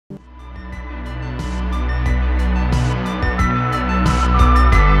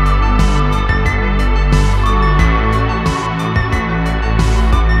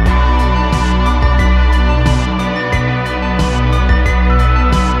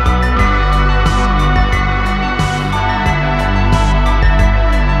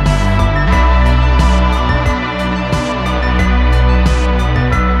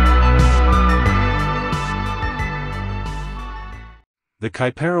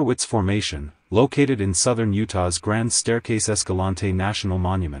Kaiparowits Formation, located in southern Utah's Grand Staircase Escalante National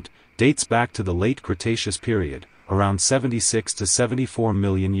Monument, dates back to the late Cretaceous period, around 76 to 74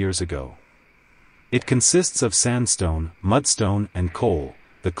 million years ago. It consists of sandstone, mudstone, and coal.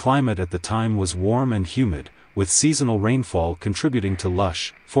 The climate at the time was warm and humid, with seasonal rainfall contributing to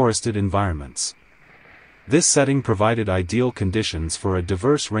lush, forested environments. This setting provided ideal conditions for a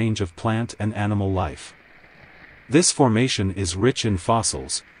diverse range of plant and animal life. This formation is rich in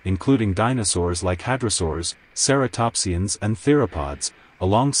fossils, including dinosaurs like hadrosaurs, ceratopsians and theropods,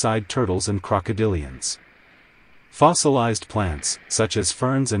 alongside turtles and crocodilians. Fossilized plants, such as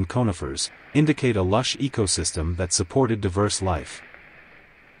ferns and conifers, indicate a lush ecosystem that supported diverse life.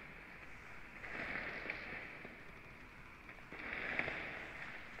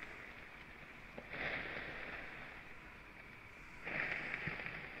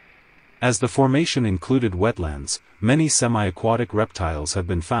 As the formation included wetlands, many semi-aquatic reptiles have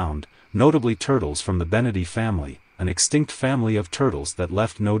been found, notably turtles from the Benidae family, an extinct family of turtles that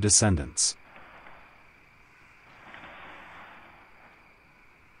left no descendants.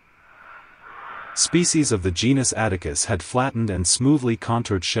 Species of the genus Acodus had flattened and smoothly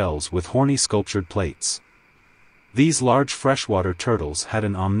contoured shells with horny sculptured plates. These large freshwater turtles had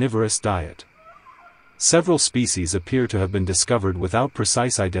an omnivorous diet. Several species appear to have been discovered without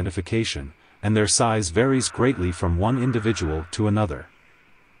precise identification, and their size varies greatly from one individual to another.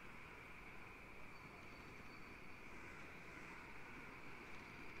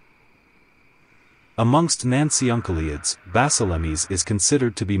 Amongst Nanciunculaeids, Basilemys is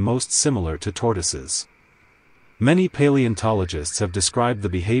considered to be most similar to tortoises. Many paleontologists have described the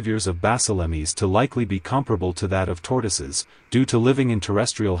behaviors of Basilemys to likely be comparable to that of tortoises, due to living in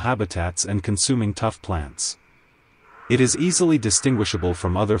terrestrial habitats and consuming tough plants. It is easily distinguishable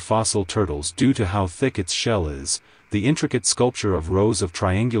from other fossil turtles due to how thick its shell is, the intricate sculpture of rows of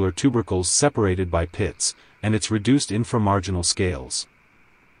triangular tubercles separated by pits, and its reduced inframarginal scales.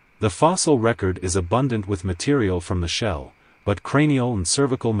 The fossil record is abundant with material from the shell, but cranial and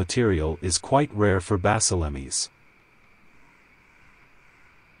cervical material is quite rare for Basilemys.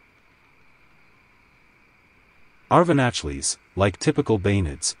 Arvinachelys, like typical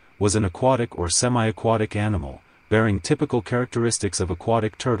bainids, was an aquatic or semi-aquatic animal, bearing typical characteristics of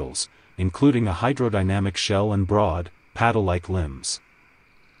aquatic turtles, including a hydrodynamic shell and broad, paddle-like limbs.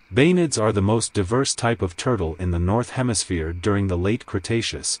 Bainids are the most diverse type of turtle in the North Hemisphere during the late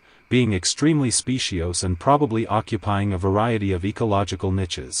Cretaceous, being extremely speciose and probably occupying a variety of ecological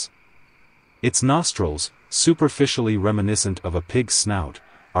niches. Its nostrils, superficially reminiscent of a pig's snout,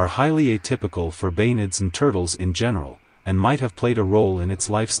 are highly atypical for bainids and turtles in general, and might have played a role in its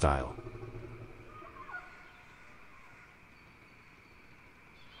lifestyle.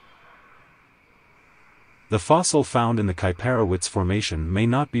 The fossil found in the Kaiparowits Formation may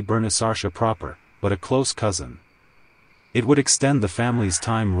not be Bernissartia proper, but a close cousin. It would extend the family's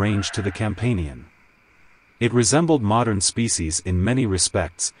time range to the Campanian. It resembled modern species in many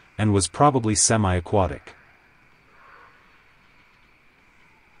respects, and was probably semi-aquatic.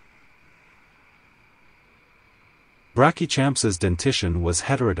 Brachychampsa's dentition was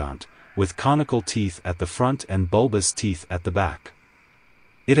heterodont, with conical teeth at the front and bulbous teeth at the back.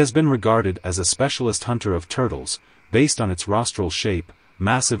 It has been regarded as a specialist hunter of turtles, based on its rostral shape,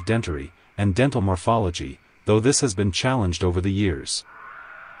 massive dentary, and dental morphology, though this has been challenged over the years.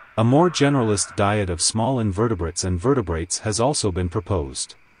 A more generalist diet of small invertebrates and vertebrates has also been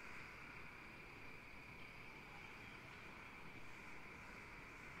proposed.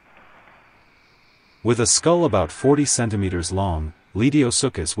 With a skull about 40 centimeters long,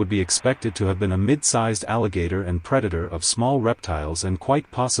 Leidyosuchus would be expected to have been a mid-sized alligator and predator of small reptiles and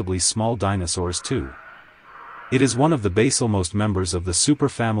quite possibly small dinosaurs too. It is one of the baselmost members of the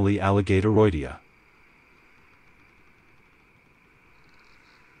superfamily Alligatoroidea.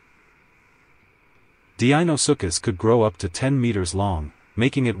 Deinosuchus could grow up to 10 meters long,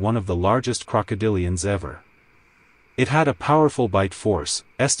 making it one of the largest crocodilians ever. It had a powerful bite force,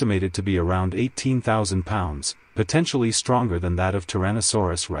 estimated to be around 18,000 pounds, potentially stronger than that of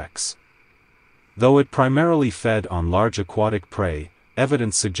Tyrannosaurus rex. Though it primarily fed on large aquatic prey,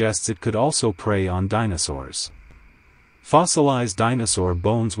 evidence suggests it could also prey on dinosaurs. Fossilized dinosaur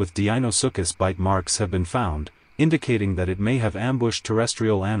bones with Deinosuchus bite marks have been found, indicating that it may have ambushed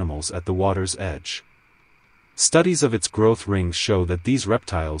terrestrial animals at the water's edge. Studies of its growth rings show that these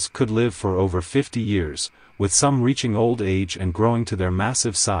reptiles could live for over 50 years, with some reaching old age and growing to their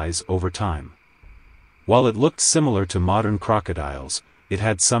massive size over time. While it looked similar to modern crocodiles, it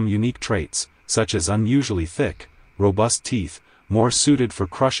had some unique traits, such as unusually thick, robust teeth, more suited for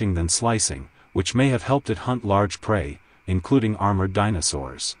crushing than slicing, which may have helped it hunt large prey, including armored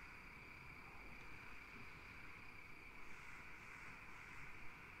dinosaurs.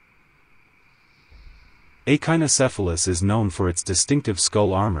 Akainacephalus is known for its distinctive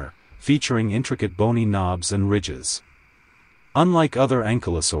skull armor, featuring intricate bony knobs and ridges. Unlike other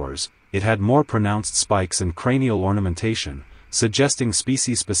ankylosaurs, it had more pronounced spikes and cranial ornamentation, suggesting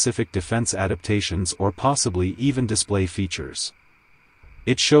species-specific defense adaptations or possibly even display features.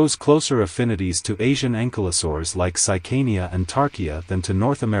 It shows closer affinities to Asian ankylosaurs like Cycania and Tarchia than to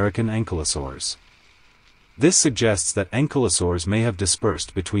North American ankylosaurs. This suggests that ankylosaurs may have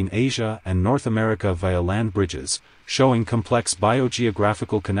dispersed between Asia and North America via land bridges, showing complex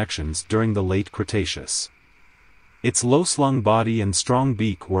biogeographical connections during the late Cretaceous. Its low-slung body and strong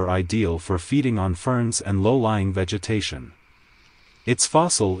beak were ideal for feeding on ferns and low-lying vegetation. Its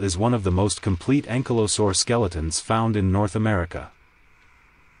fossil is one of the most complete ankylosaur skeletons found in North America.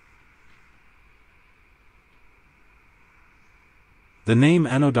 The name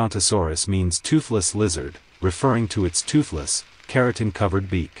Anodontosaurus means toothless lizard, referring to its toothless, keratin-covered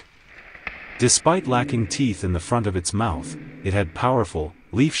beak. Despite lacking teeth in the front of its mouth, it had powerful,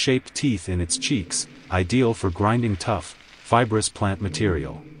 leaf-shaped teeth in its cheeks, ideal for grinding tough, fibrous plant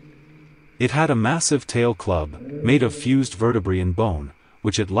material. It had a massive tail club, made of fused vertebrae and bone,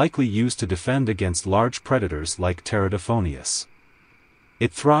 which it likely used to defend against large predators like Teratophoneus.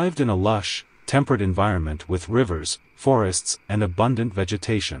 It thrived in a lush, temperate environment with rivers, forests, and abundant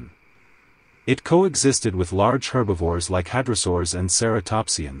vegetation. It coexisted with large herbivores like hadrosaurs and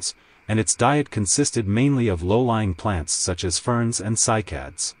ceratopsians, and its diet consisted mainly of low-lying plants such as ferns and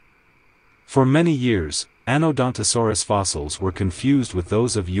cycads. For many years, Anodontosaurus fossils were confused with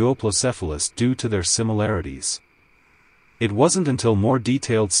those of Euoplocephalus due to their similarities. It wasn't until more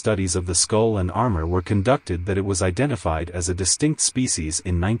detailed studies of the skull and armor were conducted that it was identified as a distinct species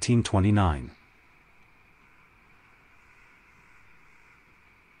in 1929.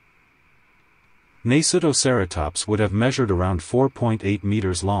 Nasutoceratops would have measured around 4.8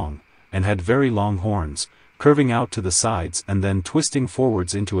 meters long, and had very long horns, curving out to the sides and then twisting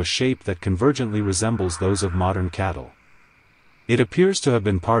forwards into a shape that convergently resembles those of modern cattle. It appears to have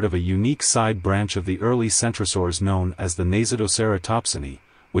been part of a unique side branch of the early centrosaurs known as the Nasutoceratopsini,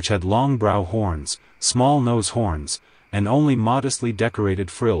 which had long brow horns, small nose horns, and only modestly decorated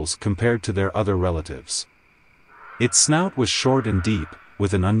frills compared to their other relatives. Its snout was short and deep,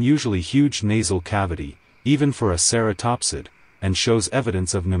 with an unusually huge nasal cavity, even for a ceratopsid, and shows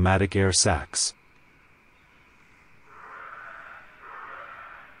evidence of pneumatic air sacs.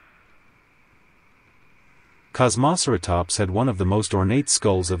 Kosmoceratops had one of the most ornate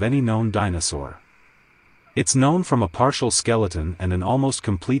skulls of any known dinosaur. It's known from a partial skeleton and an almost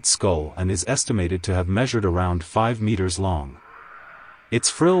complete skull and is estimated to have measured around 5 meters long.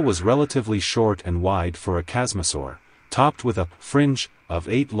 Its frill was relatively short and wide for a chasmosaur, topped with a fringe of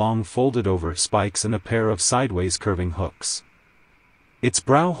 8 long folded-over spikes and a pair of sideways curving hooks. Its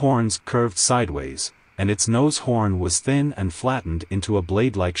brow horns curved sideways, and its nose horn was thin and flattened into a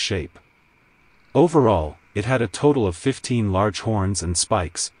blade-like shape. Overall, it had a total of 15 large horns and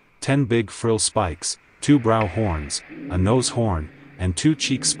spikes, 10 big frill spikes, 2 brow horns, a nose horn, and 2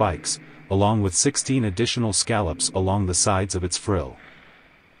 cheek spikes, along with 16 additional scallops along the sides of its frill.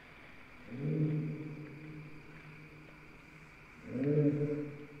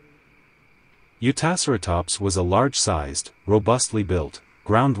 Utahceratops was a large-sized, robustly built,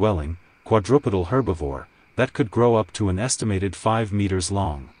 ground-dwelling, quadrupedal herbivore that could grow up to an estimated 5 meters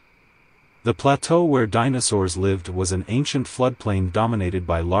long. The plateau where dinosaurs lived was an ancient floodplain dominated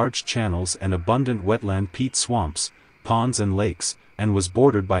by large channels and abundant wetland peat swamps, ponds and lakes, and was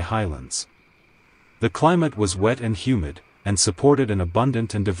bordered by highlands. The climate was wet and humid, and supported an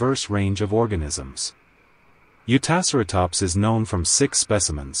abundant and diverse range of organisms. Utahceratops is known from 6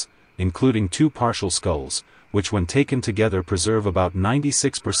 specimens, including 2 partial skulls, which when taken together preserve about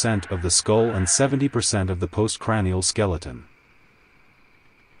 96% of the skull and 70% of the postcranial skeleton.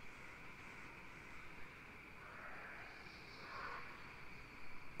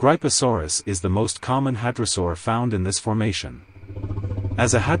 Gryposaurus is the most common hadrosaur found in this formation.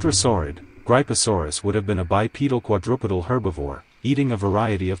 As a hadrosaurid, Gryposaurus would have been a bipedal quadrupedal herbivore, eating a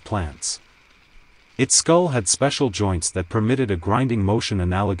variety of plants. Its skull had special joints that permitted a grinding motion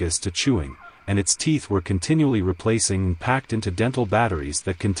analogous to chewing, and its teeth were continually replacing and packed into dental batteries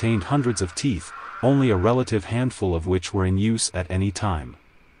that contained hundreds of teeth, only a relative handful of which were in use at any time.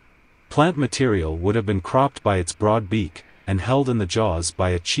 Plant material would have been cropped by its broad beak, and held in the jaws by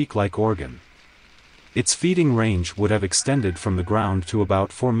a cheek-like organ. Its feeding range would have extended from the ground to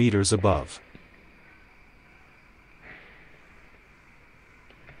about 4 meters above.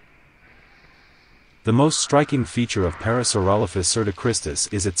 The most striking feature of Parasaurolophus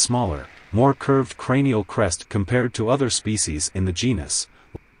certicristis is its smaller, more curved cranial crest compared to other species in the genus.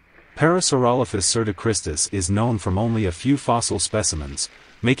 Parasaurolophus certicristis is known from only a few fossil specimens,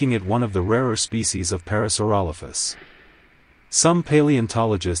 making it one of the rarer species of Parasaurolophus. Some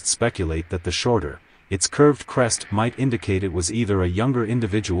paleontologists speculate that the shorter, its curved crest might indicate it was either a younger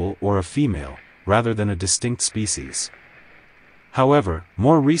individual or a female, rather than a distinct species. However,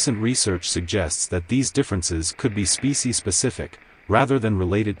 more recent research suggests that these differences could be species-specific, rather than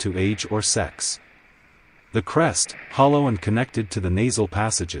related to age or sex. The crest, hollow and connected to the nasal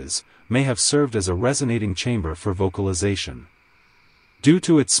passages, may have served as a resonating chamber for vocalization. Due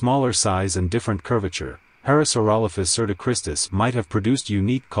to its smaller size and different curvature, Parasaurolophus certicristis might have produced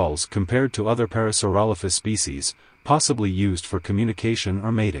unique calls compared to other Parasaurolophus species, possibly used for communication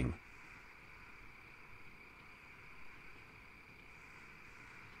or mating.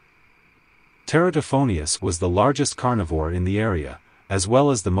 Teratophoneus was the largest carnivore in the area, as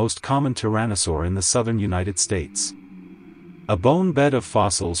well as the most common tyrannosaur in the southern United States. A bone bed of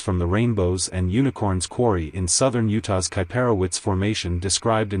fossils from the Rainbows and Unicorns Quarry in southern Utah's Kaiparowits Formation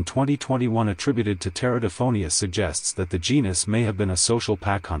described in 2021 attributed to Teratophoneus suggests that the genus may have been a social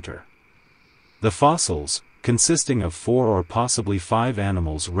pack hunter. The fossils, consisting of 4 or possibly 5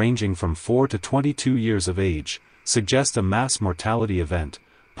 animals ranging from 4 to 22 years of age, suggest a mass mortality event,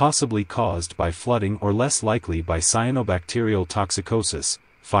 possibly caused by flooding or less likely by cyanobacterial toxicosis,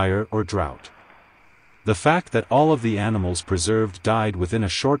 fire or drought. The fact that all of the animals preserved died within a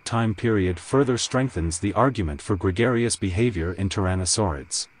short time period further strengthens the argument for gregarious behavior in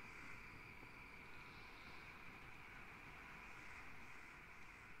tyrannosaurids.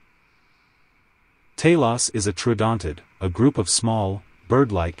 Talos is a troodontid, a group of small,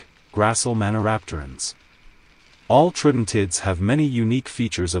 bird-like, gracile maniraptorans. All troodontids have many unique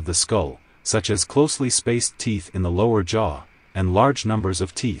features of the skull, such as closely spaced teeth in the lower jaw, and large numbers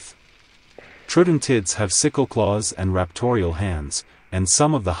of teeth. Troodontids have sickle claws and raptorial hands, and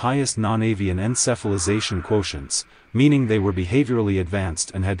some of the highest non-avian encephalization quotients, meaning they were behaviorally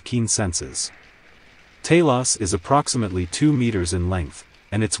advanced and had keen senses. Talos is approximately 2 meters in length,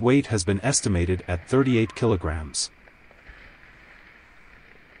 and its weight has been estimated at 38 kilograms.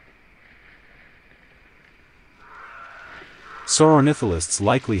 Saurornitholestes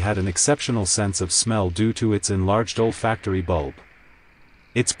likely had an exceptional sense of smell due to its enlarged olfactory bulb.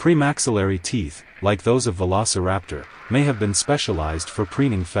 Its premaxillary teeth, like those of Velociraptor, may have been specialized for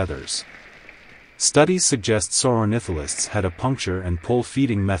preening feathers. Studies suggest Saurornitholestes had a puncture and pull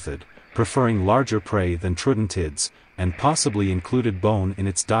feeding method, preferring larger prey than troodontids, and possibly included bone in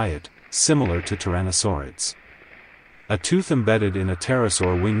its diet, similar to tyrannosaurids. A tooth embedded in a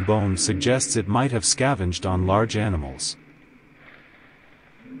pterosaur wing bone suggests it might have scavenged on large animals.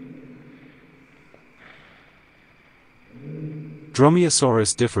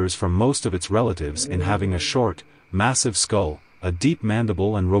 Dromaeosaurus differs from most of its relatives in having a short, massive skull, a deep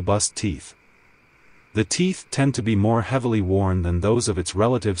mandible and robust teeth. The teeth tend to be more heavily worn than those of its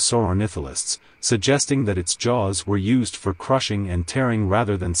relative Saurornitholestes, suggesting that its jaws were used for crushing and tearing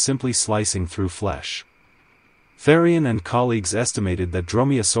rather than simply slicing through flesh. Therian and colleagues estimated that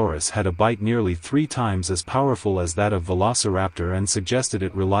Dromaeosaurus had a bite nearly 3 times as powerful as that of Velociraptor and suggested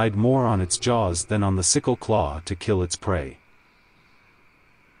it relied more on its jaws than on the sickle claw to kill its prey.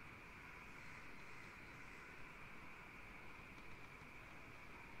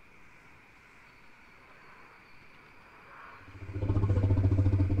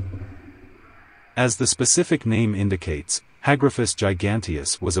 As the specific name indicates, Hagryphus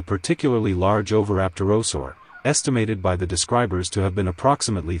giganteus was a particularly large oviraptorosaur, estimated by the describers to have been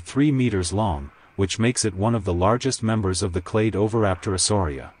approximately 3 meters long, which makes it one of the largest members of the clade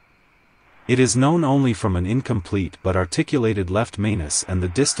Oviraptorosauria. It is known only from an incomplete but articulated left manus and the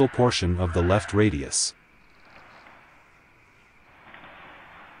distal portion of the left radius.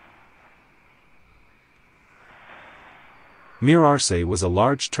 Mirarce was a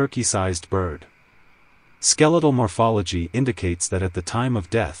large turkey-sized bird. Skeletal morphology indicates that at the time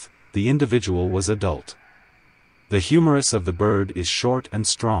of death, the individual was adult. The humerus of the bird is short and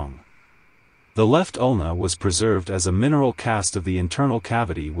strong. The left ulna was preserved as a mineral cast of the internal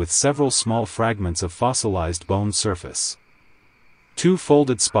cavity with several small fragments of fossilized bone surface. 2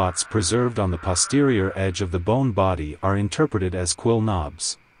 folded spots preserved on the posterior edge of the bone body are interpreted as quill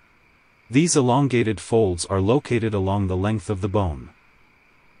knobs. These elongated folds are located along the length of the bone.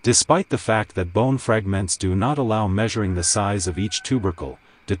 Despite the fact that bone fragments do not allow measuring the size of each tubercle,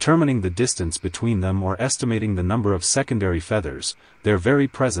 determining the distance between them or estimating the number of secondary feathers, their very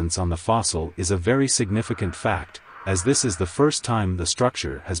presence on the fossil is a very significant fact, as this is the first time the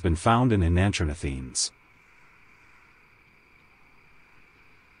structure has been found in Enanthrognathenes.